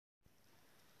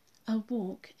A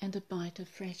walk and a bite of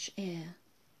fresh air.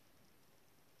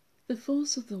 The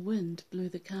force of the wind blew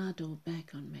the car door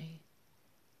back on me.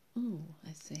 "Ooh,"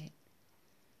 I said,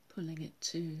 pulling it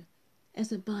to,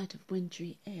 as a bite of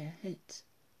wintry air hit.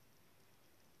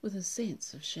 With a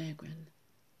sense of chagrin,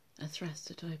 I thrust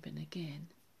it open again.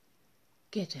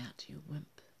 "Get out, you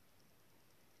wimp."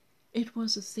 It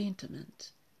was a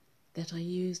sentiment that I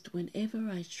used whenever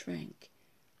I shrank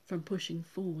from pushing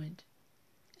forward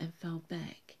and fell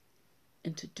back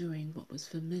into doing what was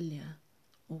familiar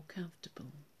or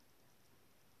comfortable.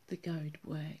 The goad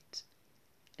worked,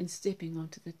 and stepping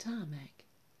onto the tarmac,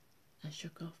 I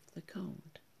shook off the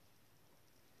cold.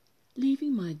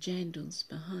 Leaving my jandals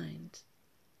behind,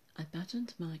 I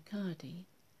buttoned my cardi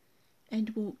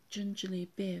and walked gingerly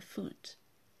barefoot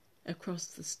across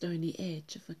the stony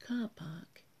edge of the car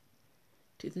park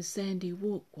to the sandy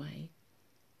walkway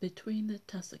between the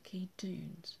tussocky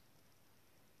dunes.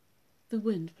 The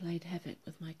wind played havoc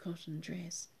with my cotton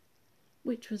dress,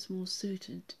 which was more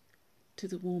suited to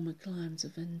the warmer climes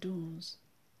of indoors.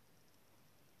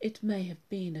 It may have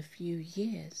been a few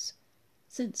years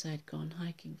since I'd gone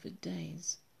hiking for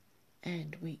days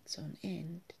and weeks on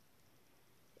end,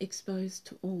 exposed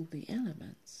to all the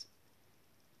elements,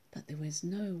 but there was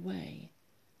no way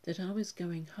that I was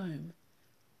going home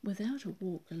without a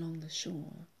walk along the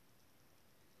shore.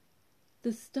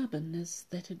 The stubbornness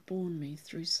that had borne me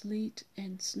through sleet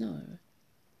and snow,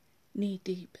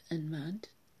 knee-deep in mud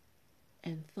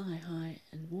and thigh-high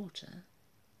in water,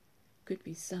 could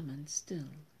be summoned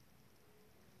still.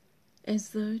 As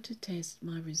though to test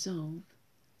my resolve,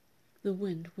 the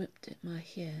wind whipped at my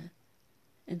hair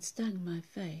and stung my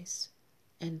face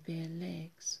and bare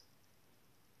legs.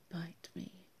 Bite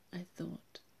me, I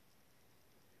thought.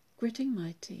 Gritting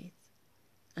my teeth,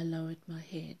 I lowered my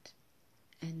head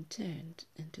and turned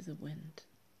into the wind.